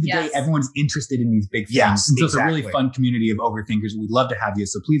at the end of the day, everyone's interested in these big things. Yes, and so it's a really fun community of overthinkers. We'd love to have you.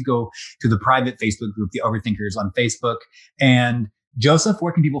 So please go to the private Facebook group, The Overthinkers on Facebook. And Joseph,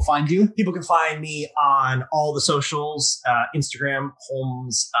 where can people find you? People can find me on all the socials, Instagram,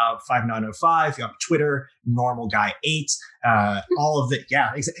 Holmes 5905. You have Twitter, Normal Guy 8. All of it.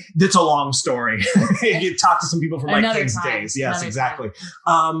 Yeah, it's a long story. You talk to some people from kids' days. Yes, exactly.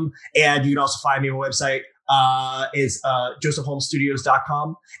 And you can also find me on my website. Is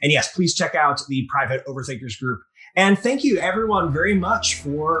josephholmesstudios.com. And yes, please check out the private Overthinkers group. And thank you everyone very much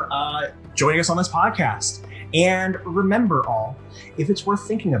for joining us on this podcast. And remember all, if it's worth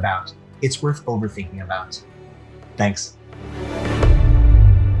thinking about, it's worth overthinking about. Thanks.